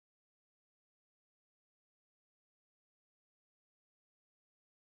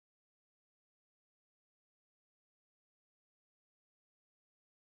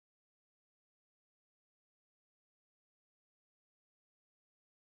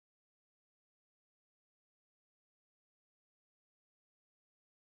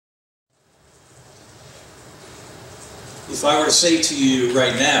If I were to say to you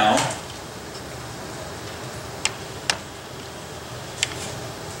right now,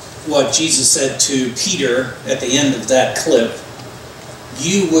 what Jesus said to Peter at the end of that clip,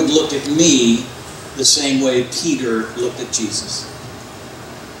 you would look at me the same way Peter looked at Jesus.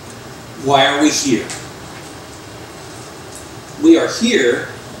 Why are we here? We are here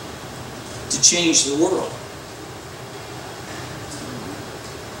to change the world.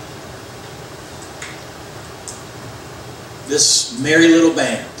 This merry little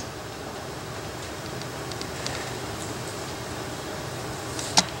band.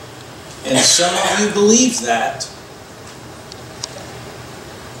 And some of you believe that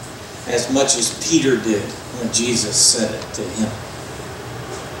as much as Peter did when Jesus said it to him.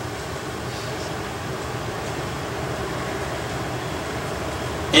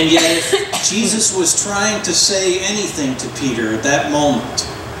 And yet, if Jesus was trying to say anything to Peter at that moment,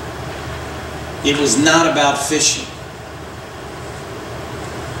 it was not about fishing.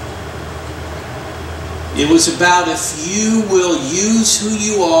 It was about if you will use who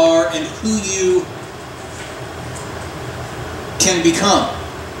you are and who you can become.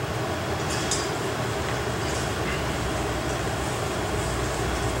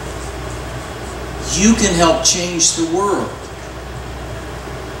 You can help change the world.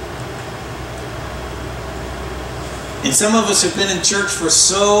 And some of us have been in church for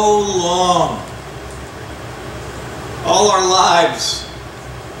so long, all our lives.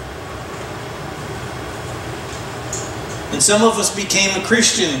 And some of us became a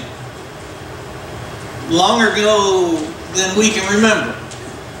Christian long ago than we can remember.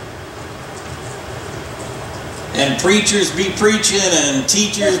 And preachers be preaching, and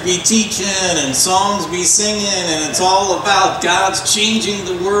teachers be teaching, and songs be singing, and it's all about God's changing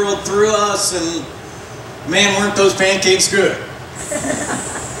the world through us, and man, weren't those pancakes good.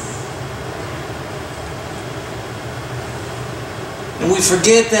 And we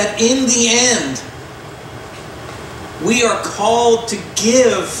forget that in the end, we are called to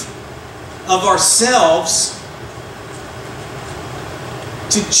give of ourselves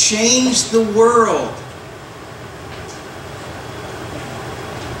to change the world.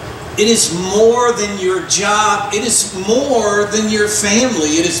 It is more than your job. It is more than your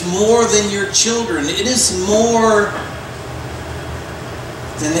family. It is more than your children. It is more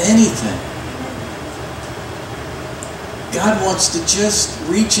than anything. God wants to just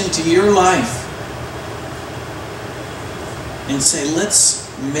reach into your life and say, let's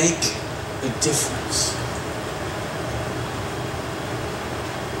make a difference.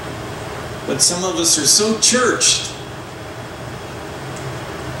 But some of us are so churched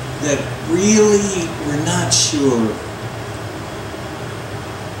that really we're not sure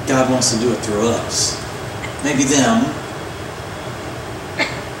God wants to do it through us. Maybe them.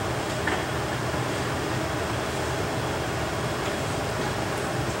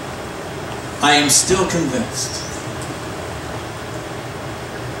 I am still convinced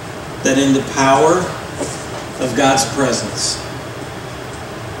that in the power of God's presence,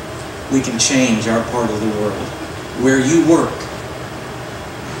 we can change our part of the world. Where you work,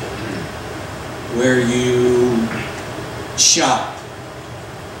 where you shop,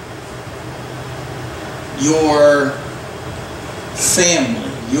 your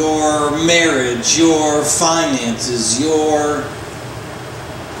family, your marriage, your finances, your...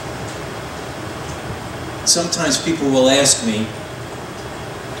 Sometimes people will ask me,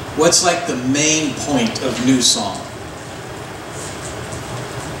 what's like the main point of New Song?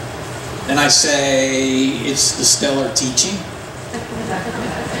 And I say, it's the stellar teaching.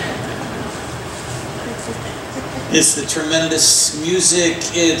 It's the tremendous music.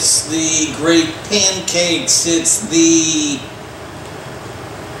 It's the great pancakes. It's the...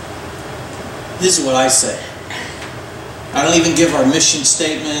 This is what I say. I don't even give our mission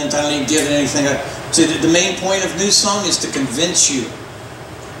statement. I don't even give anything. So the main point of New Song is to convince you.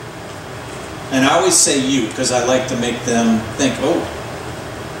 And I always say you because I like to make them think, oh.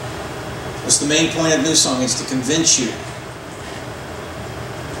 What's the main point of New Song is to convince you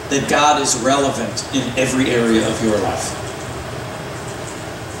that God is relevant in every area of your life.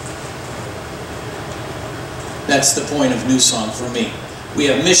 That's the point of New Song for me. We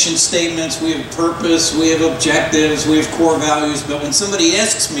have mission statements, we have purpose, we have objectives, we have core values, but when somebody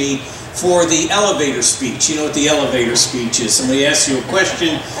asks me for the elevator speech, you know what the elevator speech is. Somebody asks you a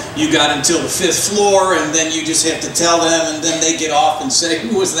question, you got until the 5th floor, and then you just have to tell them, and then they get off and say,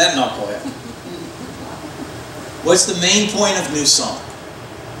 who was that knucklehead? What's the main point of New Song?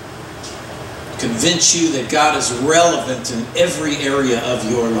 Convince you that God is relevant in every area of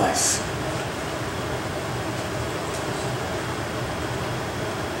your life.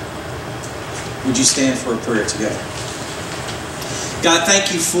 Would you stand for a prayer together? God,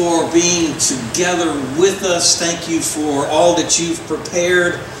 thank you for being together with us. Thank you for all that you've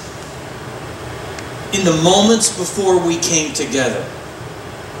prepared in the moments before we came together.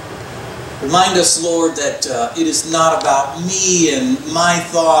 Remind us, Lord, that it is not about me and my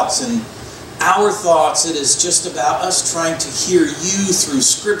thoughts and our thoughts. It is just about us trying to hear you through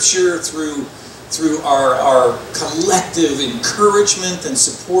Scripture, through our collective encouragement and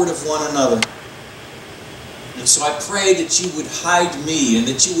support of one another. And so I pray that you would hide me and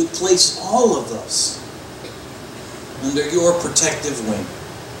that you would place all of us under your protective wing.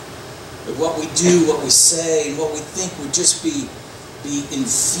 That what we do, what we say, and what we think would just be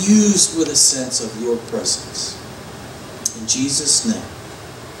infused with a sense of your presence. In Jesus' name,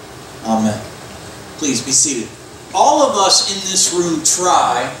 amen. Please be seated. All of us in this room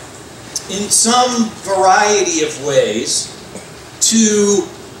try, in some variety of ways, to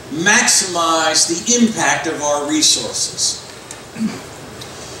maximize the impact of our resources.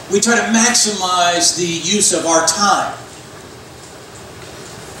 We try to maximize the use of our time.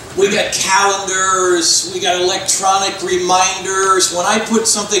 We got calendars, we got electronic reminders. When I put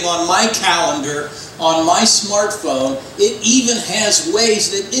something on my calendar, on my smartphone, it even has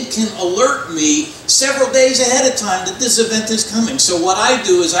ways that it can alert me several days ahead of time that this event is coming. So what I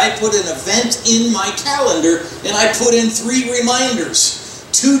do is I put an event in my calendar and I put in 3 reminders.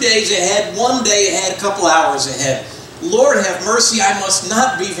 2 days ahead, 1 day ahead, a couple hours ahead. Lord have mercy, I must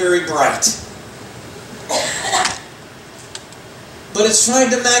not be very bright. But it's trying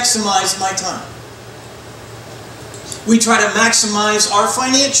to maximize my time. We try to maximize our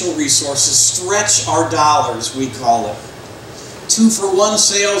financial resources, stretch our dollars, we call it. 2-for-1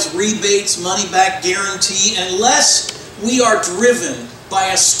 sales, rebates, money-back guarantee, unless we are driven by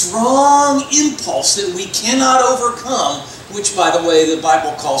a strong impulse that we cannot overcome, which, by the way, the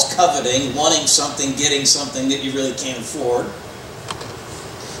Bible calls coveting, wanting something, getting something that you really can't afford.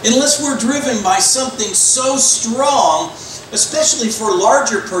 Unless we're driven by something so strong, especially for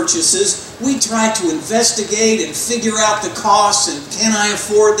larger purchases, we try to investigate and figure out the costs and can I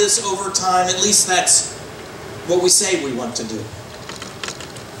afford this over time? At least that's what we say we want to do.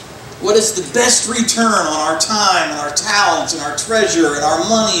 What is the best return on our time and our talents and our treasure and our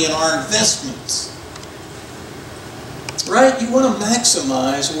money and our investments? Right? You want to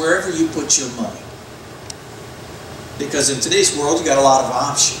maximize wherever you put your money. Because in today's world, you got a lot of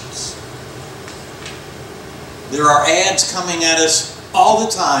options. There are ads coming at us all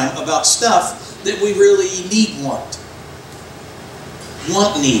the time about stuff that we really want.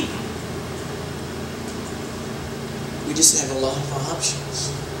 Need. We just have a lot of options.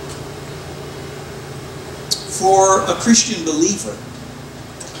 For a Christian believer,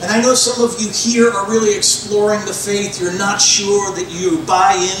 and I know some of you here are really exploring the faith. You're not sure that you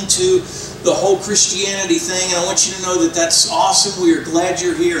buy into the whole Christianity thing, and I want you to know that that's awesome. We are glad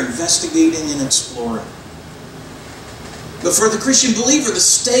you're here investigating and exploring. But for the Christian believer, the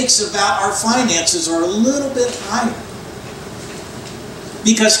stakes about our finances are a little bit higher.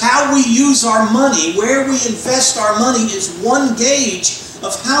 Because how we use our money, where we invest our money, is one gauge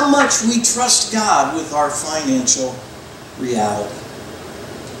of how much we trust God with our financial reality.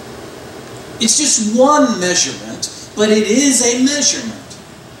 It's just one measurement, but it is a measurement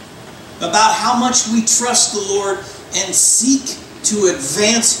about how much we trust the Lord and seek to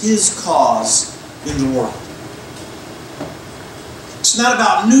advance His cause in the world. It's not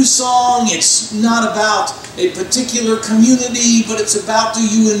about new song, it's not about a particular community, but it's about, do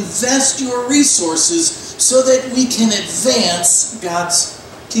you invest your resources so that we can advance God's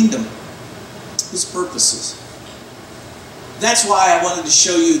kingdom, His purposes. That's why I wanted to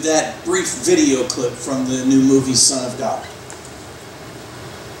show you that brief video clip from the new movie Son of God.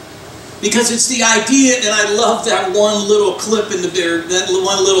 Because it's the idea, and I love that one little clip in that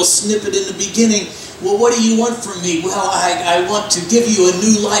one little snippet in the beginning. Well, what do you want from me? Well, I want to give you a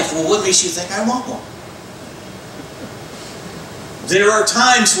new life. Well, what makes you think I want one? There are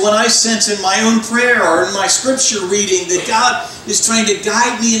times when I sense in my own prayer or in my scripture reading that God is trying to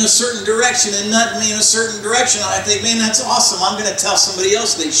guide me in a certain direction and nudge me in a certain direction. And I think, man, that's awesome. I'm going to tell somebody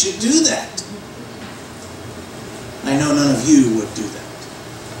else they should do that. I know none of you would do that.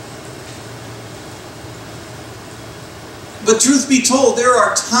 But truth be told, there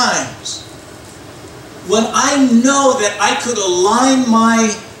are times when I know that I could align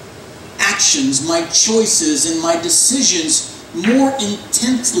my actions, my choices, and my decisions more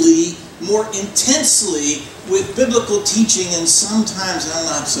intensely with biblical teaching, and sometimes I'm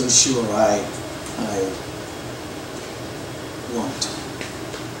not so sure I want.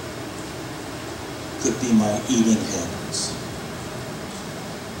 Could be my eating habits.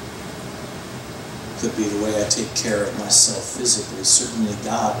 Could be the way I take care of myself physically. Certainly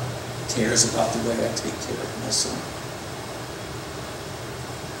God cares about the way I take care of myself.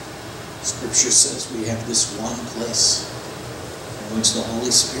 Scripture says we have this one place in which the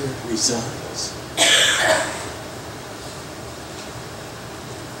Holy Spirit resides.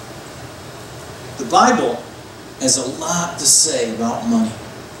 The Bible has a lot to say about money.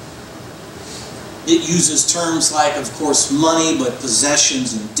 It uses terms like, of course, money, but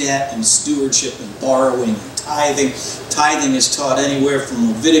possessions and debt and stewardship and borrowing and tithing. Tithing is taught anywhere from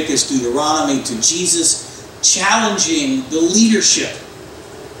Leviticus, Deuteronomy to Jesus challenging the leadership.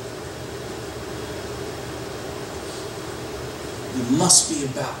 You must be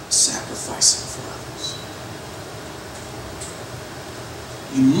about sacrificing for others.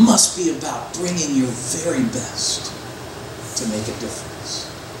 You must be about bringing your very best to make a difference.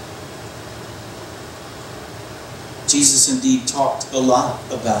 Jesus indeed talked a lot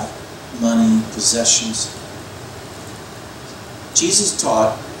about money, possessions. Jesus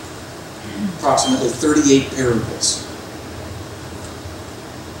taught approximately 38 parables.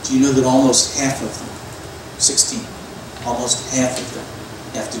 Do you know that almost half of them, 16, almost half of them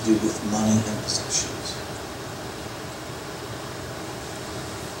have to do with money and possessions?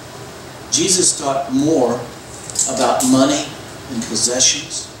 Jesus taught more about money and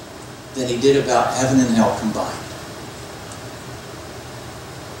possessions than he did about heaven and hell combined.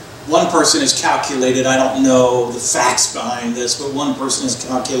 One person has calculated, I don't know the facts behind this, but one person has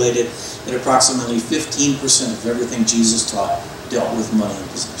calculated that approximately 15% of everything Jesus taught dealt with money and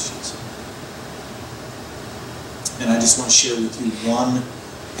possessions. And I just want to share with you one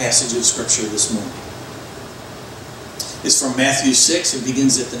passage of Scripture this morning. It's from Matthew 6. It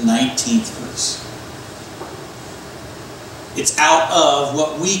begins at the 19th verse. It's out of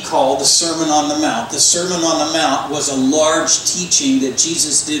what we call the Sermon on the Mount. The Sermon on the Mount was a large teaching that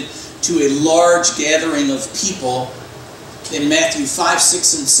Jesus did to a large gathering of people. In Matthew 5,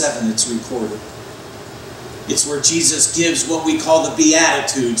 6, and 7 it's recorded. It's where Jesus gives what we call the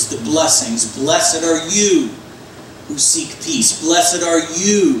Beatitudes, the blessings. Blessed are you who seek peace. Blessed are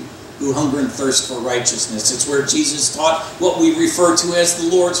you who hunger and thirst for righteousness. It's where Jesus taught what we refer to as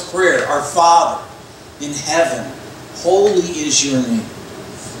the Lord's Prayer. Our Father in heaven, holy is your name.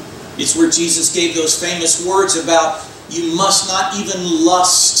 It's where Jesus gave those famous words about you must not even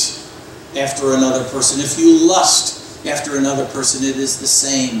lust after another person. If you lust after another person, it is the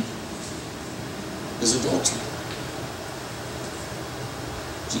same as adultery.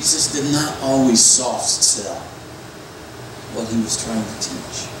 Jesus did not always soft sell what he was trying to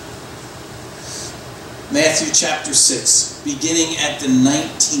teach. Matthew chapter 6, beginning at the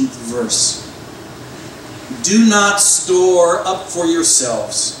 19th verse. Do not store up for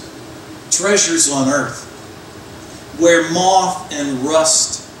yourselves treasures on earth, where moth and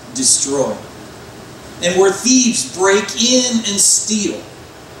rust destroy, and where thieves break in and steal.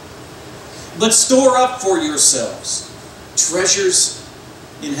 But store up for yourselves treasures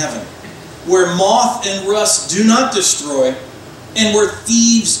in heaven, where moth and rust do not destroy, and where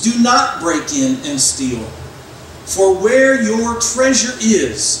thieves do not break in and steal. For where your treasure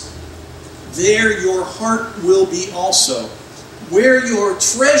is, there your heart will be also. Where your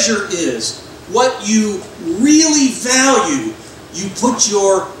treasure is, what you really value, you put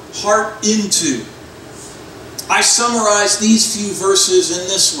your heart into. I summarize these few verses in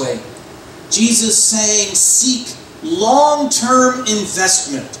this way. Jesus saying, seek long-term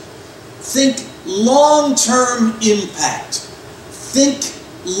investment. Think long-term impact. Think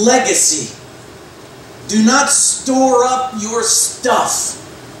legacy. Do not store up your stuff,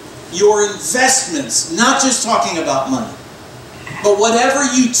 your investments, not just talking about money, but whatever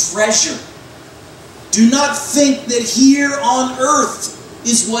you treasure. Do not think that here on earth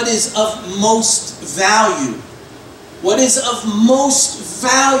is what is of most value. What is of most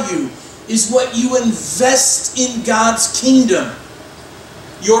value is what you invest in God's kingdom.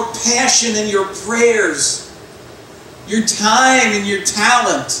 Your passion and your prayers, your time and your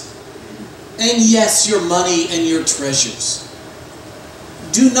talent, and yes, your money and your treasures.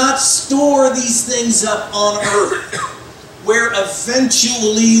 Do not store these things up on earth, where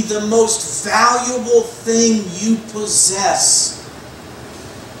eventually the most valuable thing you possess,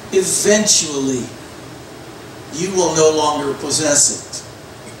 eventually you will no longer possess it.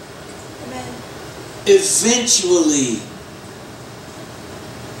 Amen. Eventually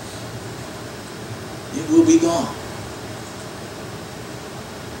it will be gone.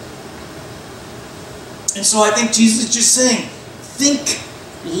 And so I think Jesus is just saying, think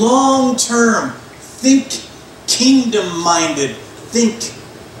long-term, think kingdom-minded, think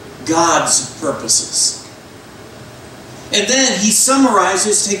God's purposes. And then he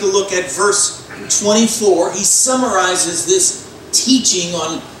summarizes, take a look at verse 24, he summarizes this teaching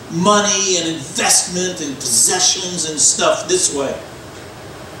on money and investment and possessions and stuff this way.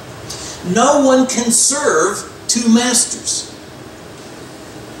 No one can serve two masters.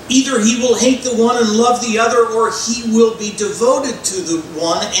 Either he will hate the one and love the other, or he will be devoted to the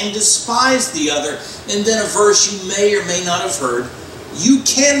one and despise the other. And then a verse you may or may not have heard. You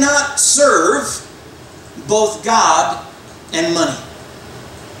cannot serve both God and money.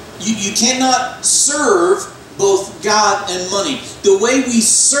 You cannot serve both God and money. The way we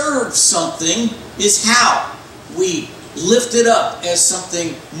serve something is how we lift it up as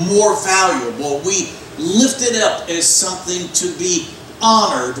something more valuable. We lift it up as something to be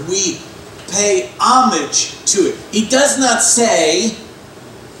honored. We pay homage to it. He does not say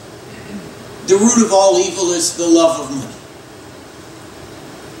the root of all evil is the love of money.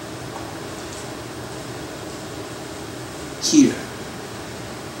 Here.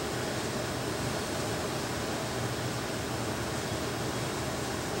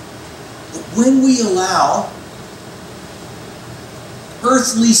 But when we allow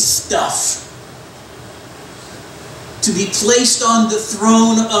earthly stuff to be placed on the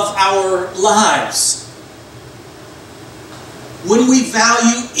throne of our lives, when we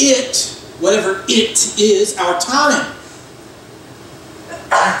value it, whatever it is, our time,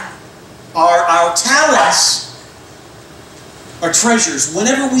 our talents, our treasures,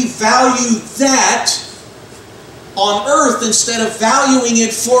 whenever we value that on earth instead of valuing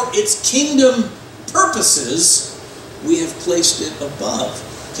it for its kingdom purposes, we have placed it above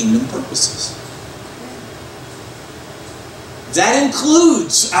kingdom purposes. That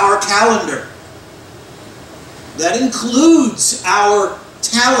includes our calendar. That includes our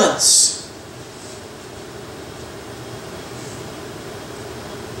talents.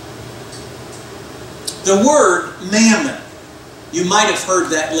 The word mammon, you might have heard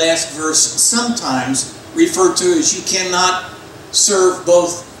that last verse sometimes referred to as you cannot serve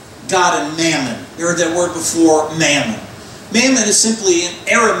both God and mammon. You heard that word before, mammon. Mammon is simply an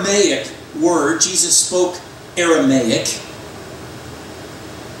Aramaic word. Jesus spoke Aramaic.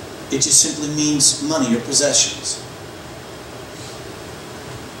 It just simply means money or possessions.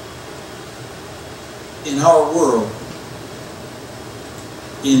 In our world,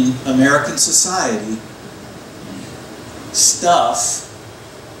 in American society, stuff,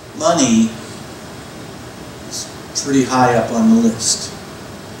 money, is pretty high up on the list.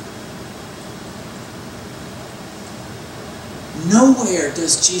 Nowhere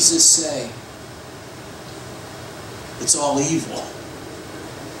does Jesus say it's all evil.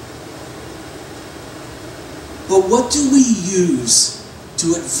 But what do we use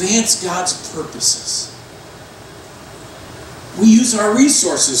to advance God's purposes? We use our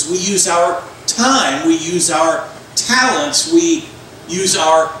resources. We use our time. We use our talents. We use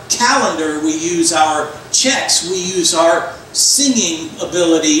our calendar. We use our checks. We use our singing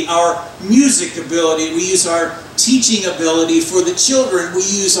ability, our music ability. We use our teaching ability for the children. We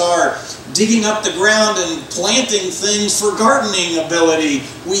use our digging up the ground and planting things for gardening ability.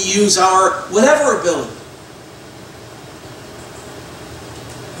 We use our whatever ability.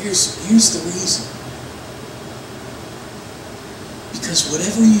 Here's the reason. Because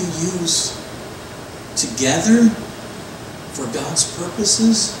whatever you use together for God's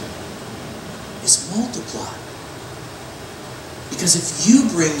purposes is multiplied. Because if you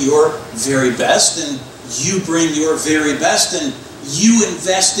bring your very best, and you bring your very best, and you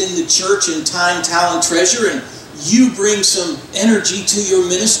invest in the church in time, talent, treasure, and you bring some energy to your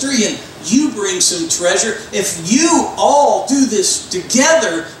ministry, and you bring some treasure. If you all do this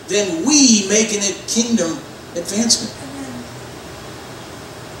together, then we make a kingdom advancement.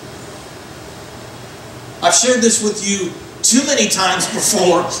 I've shared this with you too many times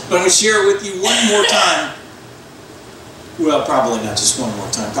before, but I'm going to share it with you one more time. Well, probably not just one more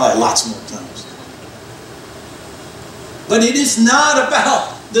time, probably lots more times. But it is not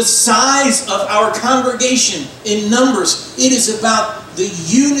about the size of our congregation in numbers. It is about the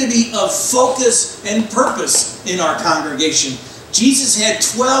unity of focus and purpose in our congregation. Jesus had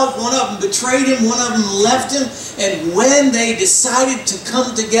 12, one of them betrayed him, one of them left him, and when they decided to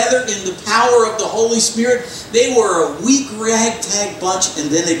come together in the power of the Holy Spirit, they were a weak ragtag bunch, and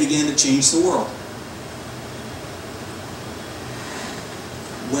then they began to change the world.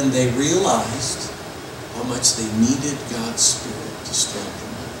 When they realized how much they needed God's Spirit to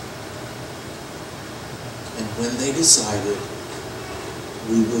strengthen them. And when they decided,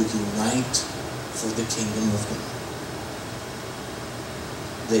 we will unite for the kingdom of God,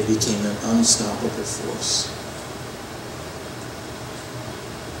 they became an unstoppable force.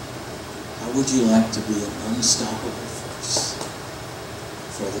 How would you like to be an unstoppable force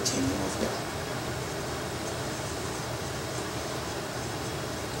for the kingdom of God?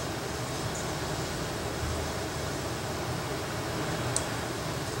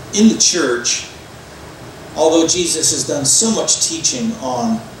 in the church, although Jesus has done so much teaching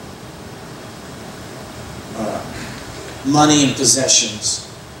on money and possessions,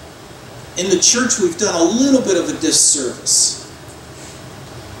 in the church we've done a little bit of a disservice.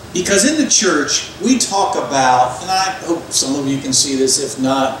 Because in the church we talk about, and I hope some of you can see this, if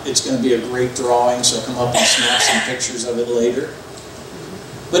not, it's going to be a great drawing, so I'll come up and snap some pictures of it later.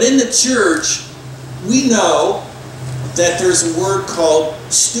 But in the church, we know that there's a word called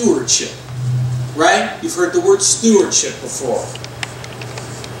stewardship, right? You've heard the word stewardship before.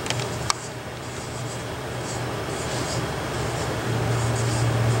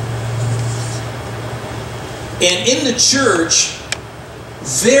 And in the church,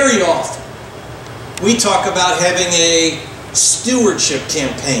 very often, we talk about having a stewardship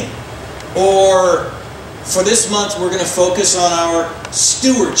campaign. Or, for this month, we're going to focus on our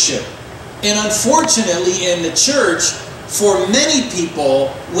stewardship. And unfortunately, in the church, for many people,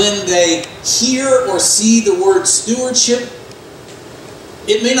 when they hear or see the word stewardship,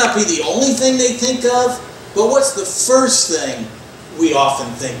 it may not be the only thing they think of, but what's the first thing we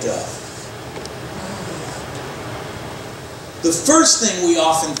often think of? The first thing we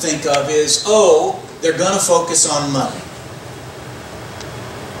often think of is, oh, they're going to focus on money.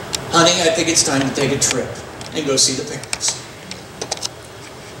 Honey, I think it's time to take a trip and go see the parents.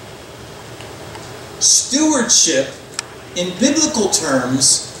 Stewardship, in biblical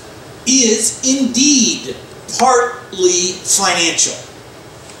terms, is indeed partly financial.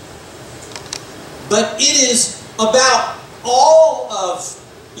 But it is about all of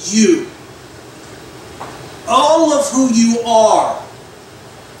you. All of who you are.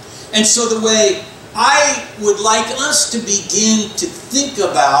 And so the way I would like us to begin to think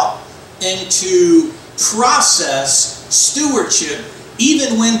about and to process stewardship,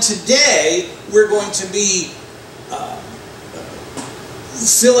 even when today we're going to be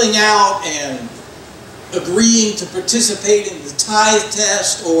filling out and agreeing to participate in the Tithe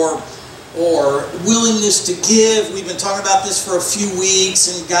Test or willingness to give. We've been talking about this for a few weeks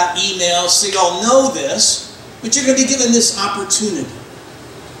and got emails, so you all know this. But you're going to be given this opportunity.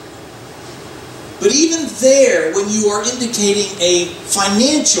 But even there, when you are indicating a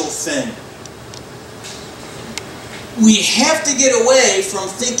financial thing, we have to get away from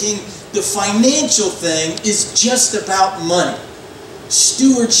thinking the financial thing is just about money.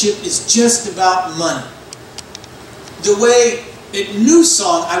 Stewardship is just about money. The way at New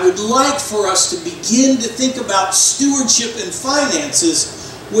Song, I would like for us to begin to think about stewardship and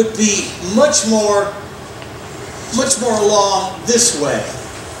finances would be much more along this way.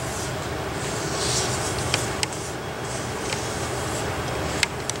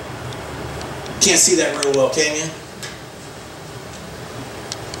 Can't see that real well, can you?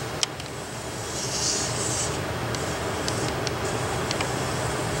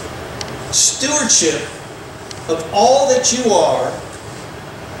 Stewardship of all that you are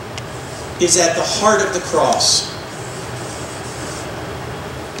is at the heart of the cross.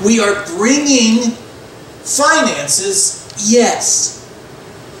 We are bringing finances, yes.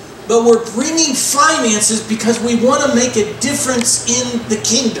 But we're bringing finances because we want to make a difference in the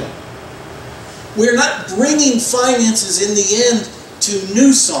kingdom. We're not bringing finances in the end to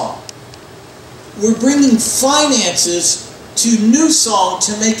New Song. We're bringing finances to New Song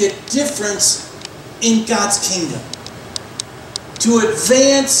to make a difference in God's kingdom. To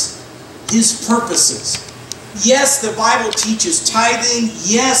advance His purposes. Yes, the Bible teaches tithing.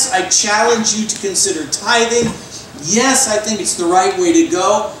 Yes, I challenge you to consider tithing. Yes, I think it's the right way to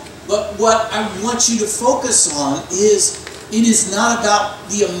go. But what I want you to focus on is it is not about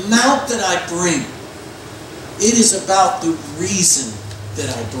the amount that I bring. It is about the reason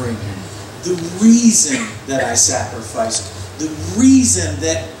that I bring. The reason that I sacrifice. The reason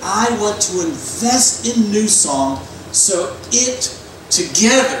that I want to invest in New Song so it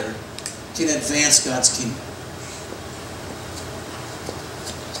together can advance God's kingdom.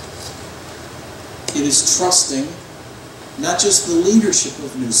 It is trusting not just the leadership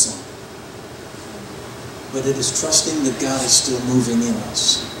of New Song, but it is trusting that God is still moving in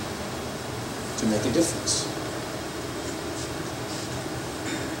us to make a difference.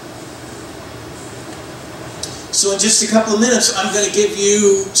 So in just a couple of minutes, I'm going to give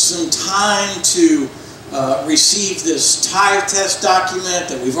you some time to receive this Tithe Test document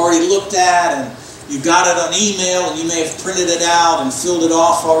that we've already looked at, and you got it on email, and you may have printed it out and filled it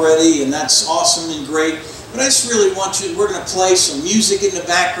off already, and that's awesome and great. But I just really want you, we're going to play some music in the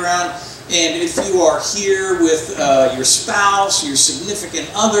background, and if you are here with your spouse, your significant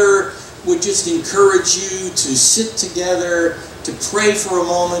other, would just encourage you to sit together, to pray for a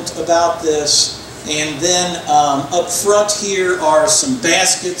moment about this, And then up front here are some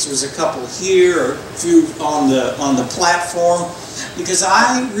baskets. There's a couple here, or a few on the platform, because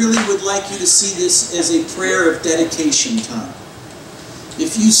I really would like you to see this as a prayer of dedication time.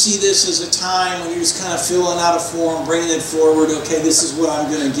 If you see this as a time when you're just kind of filling out a form, bringing it forward, okay, this is what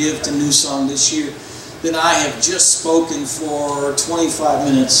I'm going to give to New Song this year, then I have just spoken for 25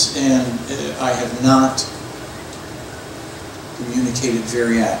 minutes and I have not communicated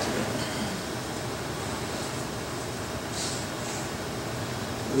very accurately.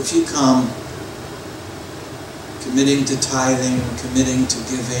 But if you come committing to tithing, committing to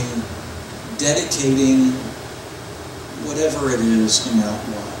giving, dedicating whatever it is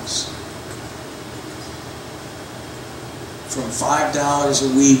amount-wise, from $5 a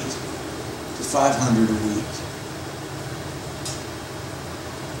week to $500 a week.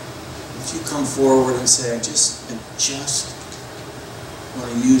 If you come forward and say, I just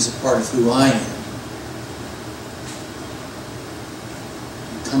want to use a part of who I am,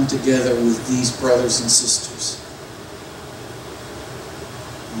 and come together with these brothers and sisters,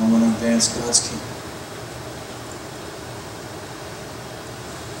 and I want to advance God's kingdom,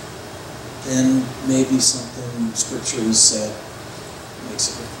 then maybe something Scripture has said makes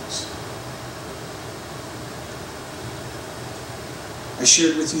a difference. I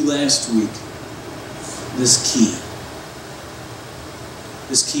shared with you last week this key.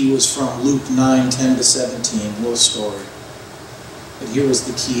 This key was from Luke 9:10-17, a little story. But here was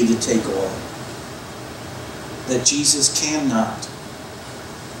the key to take all. That Jesus cannot,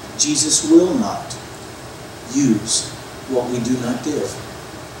 Jesus will not use what we do not give.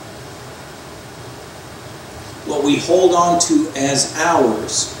 What we hold on to as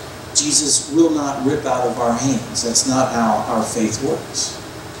ours, Jesus will not rip out of our hands. That's not how our faith works.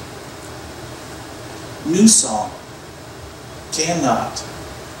 New Song cannot,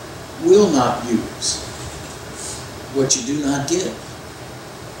 will not use what you do not give.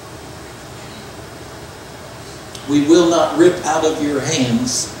 We will not rip out of your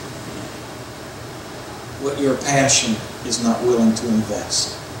hands what your passion is not willing to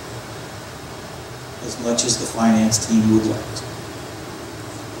invest, as much as the finance team would like to.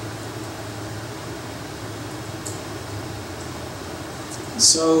 And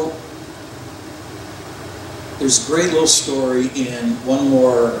so, there's a great little story in one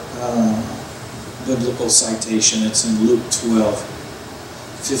more biblical citation. It's in Luke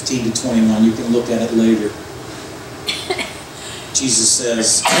 12:15-21. You can look at it later. Jesus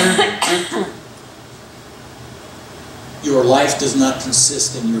says, your life does not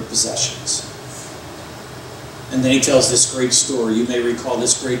consist in your possessions. And then he tells this great story. You may recall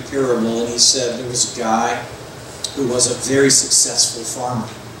this great parable. And he said there was a guy who was a very successful farmer.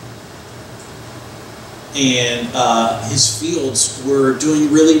 And his fields were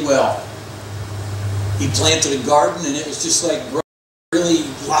doing really well. He planted a garden and it was just like really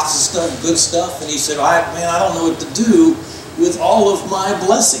lots of stuff, good stuff. And he said, man, I don't know what to do with all of my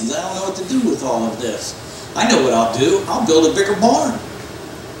blessings. I don't know what to do with all of this. I know what I'll do. I'll build a bigger barn.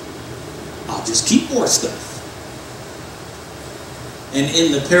 I'll just keep more stuff. And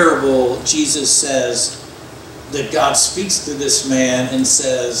in the parable, Jesus says that God speaks to this man and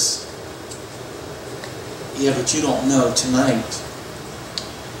says, yeah, but you don't know tonight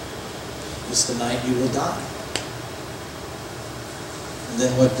is the night you will die. And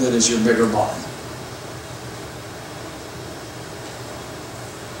then what good is your bigger barn?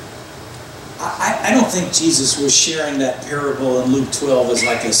 I don't think Jesus was sharing that parable in Luke 12 as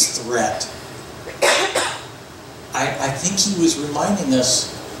like a threat. I think he was reminding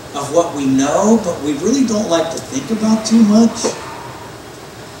us of what we know, but we really don't like to think about too much.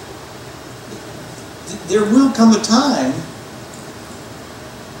 There will come a time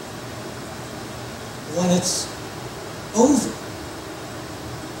when it's over.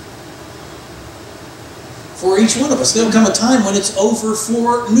 For each one of us. There'll come a time when it's over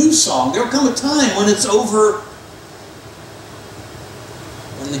for New Song. There'll come a time when it's over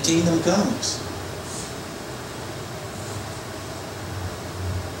when the kingdom comes.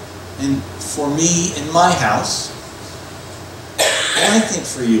 And for me in my house, and I think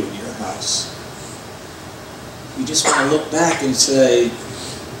for you in your house, you just want to look back and say,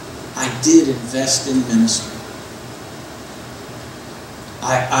 I did invest in ministry.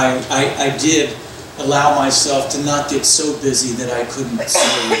 I did allow myself to not get so busy that I couldn't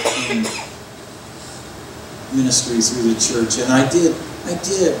serve in ministry through the church. And I did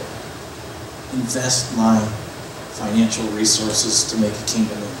invest my financial resources to make a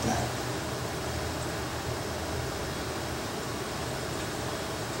kingdom impact.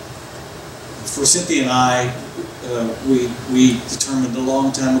 For Cynthia and I, we determined a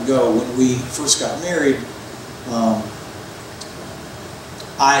long time ago when we first got married.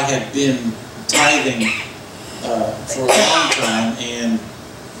 I had been tithing for a long time, and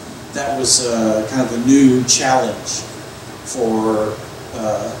that was kind of a new challenge for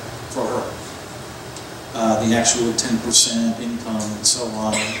her. The actual 10% income and so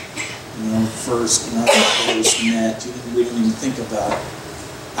on, first, not first net, we didn't even think about it.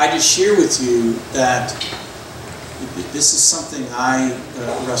 I just share with you that this is something I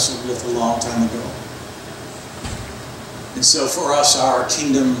wrestled with a long time ago. And so for us, our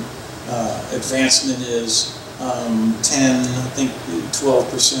kingdom advancement is 10, I think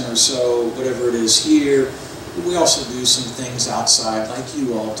 12% or so, whatever it is here. We also do some things outside like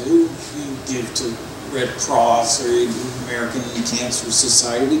you all do. You give to Red Cross or American Cancer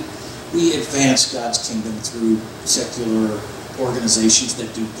Society. We advance God's kingdom through secular organizations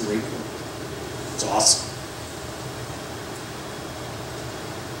that do great work. It's awesome.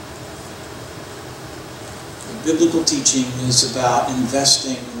 The biblical teaching is about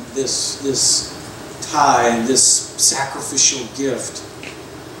investing this tithe, this sacrificial gift,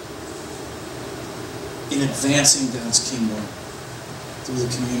 in advancing God's kingdom through the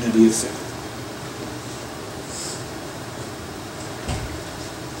community of faith.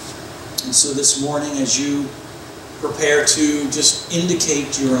 And so this morning, as you prepare to just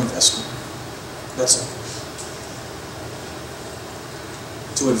indicate your investment, that's all.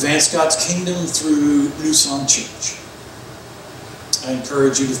 To advance God's kingdom through New Song Church, I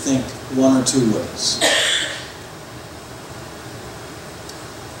encourage you to think one or two ways.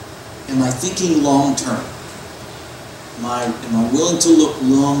 Am I thinking long term? Am I willing to look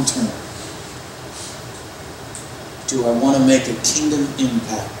long term? Do I want to make a kingdom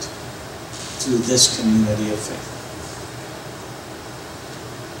impact through this community of faith?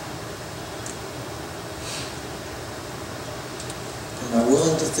 Am I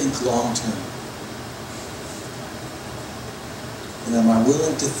willing to think long term? And am I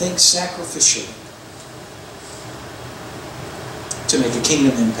willing to think sacrificially to make a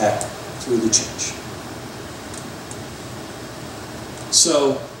kingdom impact through the church?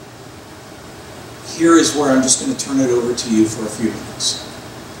 So, here is where I'm just going to turn it over to you for a few minutes.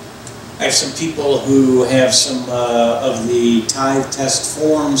 I have some people who have some of the Tithe Test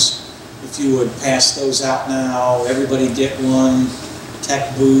forms. If you would pass those out now, everybody get one.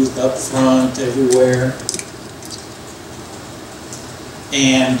 Tech booth up front, everywhere.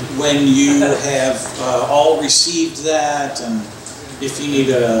 And when you have all received that, and if you need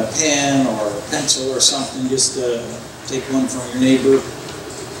a pen or a pencil or something, just take one from your neighbor.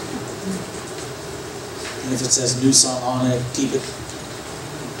 And if it says New Song on it, keep it.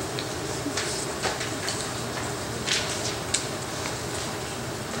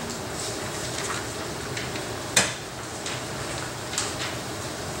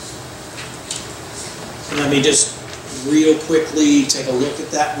 Let me just real quickly take a look at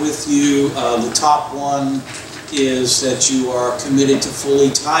that with you. The top one is that you are committed to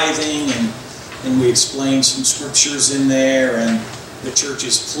fully tithing, and we explained some scriptures in there, and the church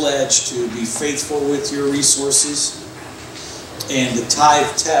is pledged to be faithful with your resources. And the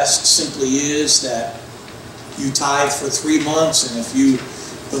tithe test simply is that you tithe for 3 months, and if you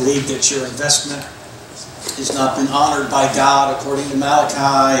believe that your investment has not been honored by God according to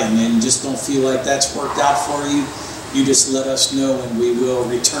Malachi, and then just don't feel like that's worked out for you, you just let us know and we will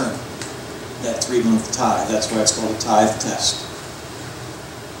return that 3-month tithe. That's why it's called a tithe test.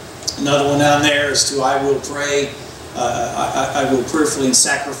 Another one down there is to I will pray, I will prayerfully and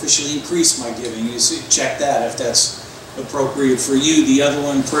sacrificially increase my giving. You see, check that if that's appropriate for you. The other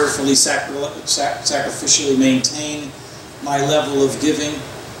one, prayerfully sacrificially maintain my level of giving.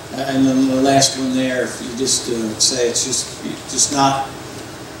 And then the last one there, if you just say it's just not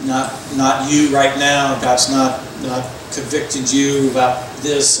you right now, God's not convicted you about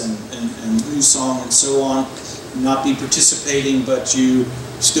this and New Song and so on, not be participating, but you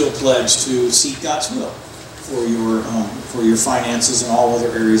still pledge to seek God's will for your finances and all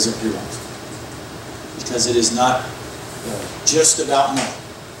other areas of your life, because it is not just about money.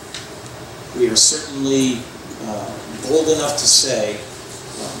 We are certainly bold enough to say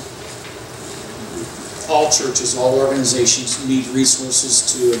all churches, all organizations need resources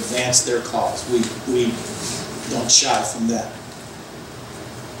to advance their cause. We don't shy from that.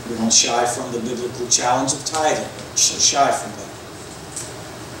 We don't shy from the biblical challenge of tithing. We don't shy from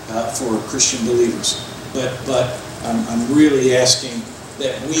that for Christian believers. But I'm really asking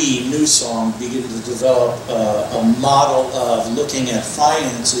that we, New Song, begin to develop a model of looking at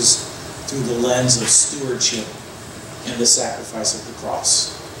finances through the lens of stewardship and the sacrifice of the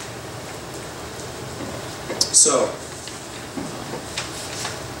cross. So,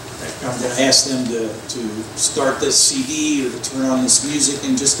 I'm going to ask them to start this CD or to turn on this music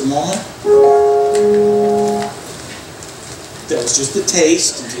in just a moment. That was just a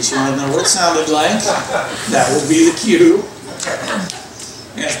taste, in case you want to know what it sounded like. That will be the cue.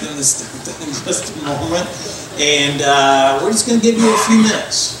 Ask them to start that in just a moment. And we're just going to give you a few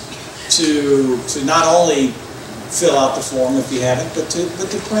minutes to not only fill out the form if you haven't, but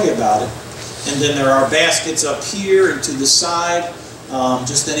to pray about it. And then there are baskets up here and to the side.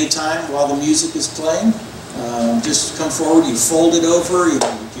 Just any time while the music is playing, just come forward. You fold it over. You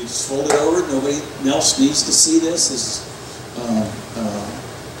just fold it over. Nobody else needs to see this.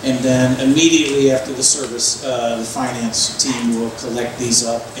 And then immediately after the service, the finance team will collect these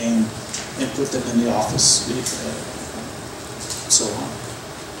up and put them in the office. So on.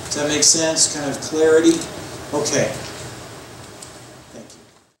 Does that make sense? Kind of clarity? Okay.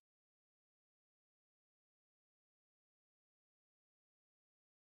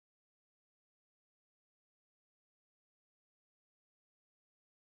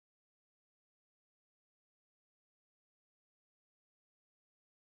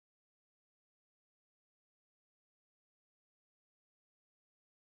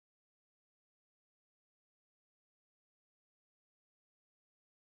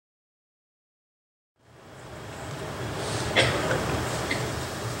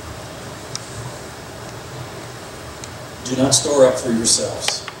 Do not store up for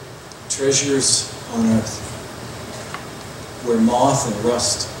yourselves treasures on earth, where moth and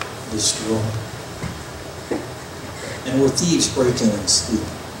rust destroy, and where thieves break in and steal.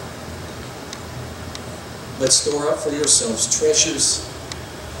 But store up for yourselves treasures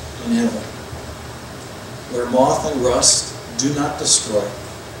in heaven, where moth and rust do not destroy,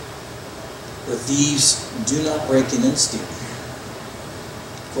 where thieves do not break in and steal.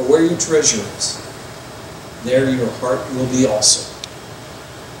 For where your treasure is, there your heart will be also.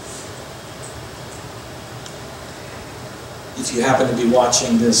 If you happen to be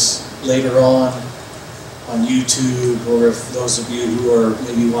watching this later on YouTube, or if those of you who are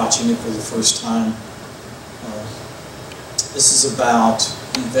maybe watching it for the first time, this is about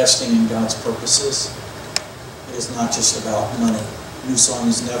investing in God's purposes. It is not just about money. New Song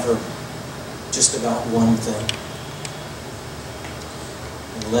is never just about one thing,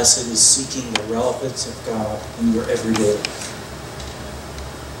 unless it is seeking the relevance of God in your everyday life.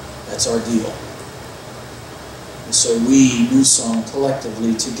 That's our deal. And so we, New Song,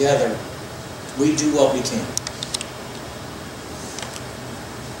 collectively, together, we do what we can.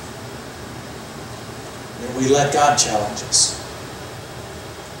 And we let God challenge us.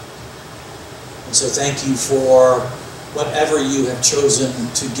 And so thank you for whatever you have chosen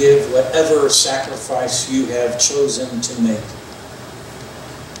to give, whatever sacrifice you have chosen to make.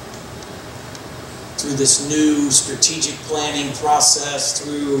 Through this new strategic planning process,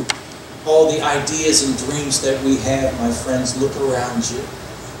 through all the ideas and dreams that we have, my friends, look around you.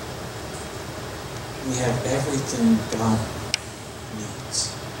 We have everything God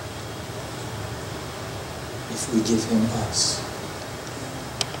needs if we give Him us.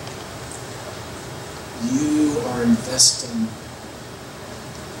 You are investing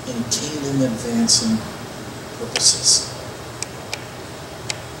in kingdom advancing purposes.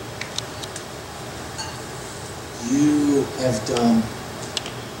 You have done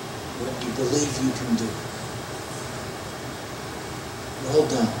what you believe you can do. Well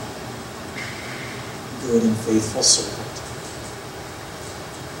done, good and faithful servant.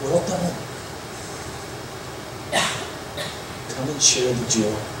 Well done. Come and share the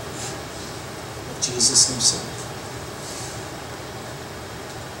joy of Jesus Himself.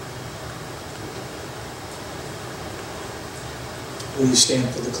 Will you stand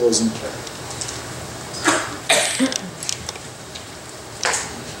for the closing prayer?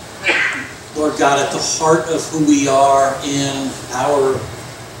 Lord God, at the heart of who we are in our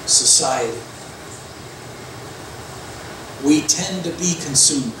society, we tend to be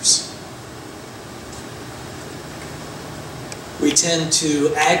consumers. We tend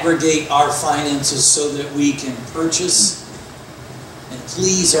to aggregate our finances so that we can purchase and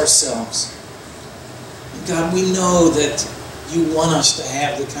please ourselves. And God, we know that You want us to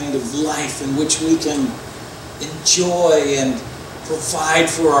have the kind of life in which we can enjoy and provide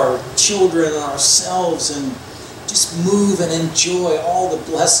for our children and ourselves and just move and enjoy all the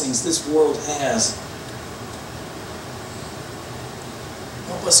blessings this world has.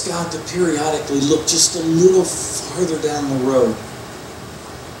 Help us, God, to periodically look just a little farther down the road,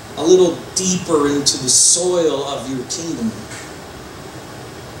 a little deeper into the soil of Your kingdom,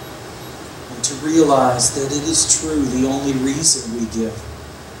 and to realize that it is true, the only reason we give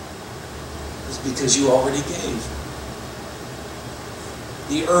is because you already gave.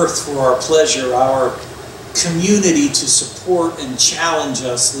 The earth for our pleasure, our community to support and challenge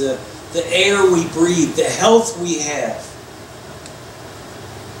us, the air we breathe, the health we have.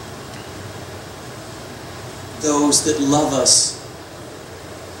 Those that love us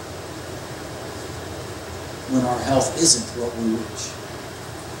when our health isn't what we wish.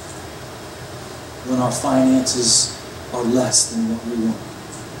 When our finances are less than what we want.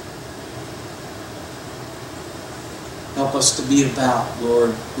 Help us to be about,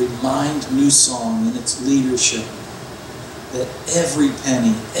 Lord, remind New Song and its leadership that every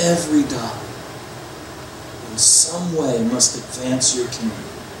penny, every dollar, in some way must advance your kingdom.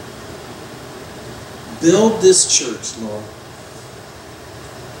 Build this church, Lord.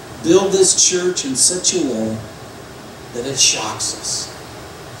 Build this church in such a way that it shocks us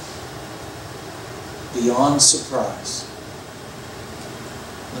beyond surprise.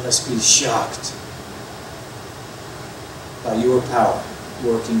 Let us be shocked by your power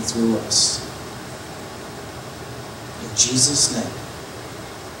working through us. In Jesus' name,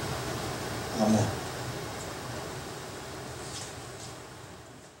 amen.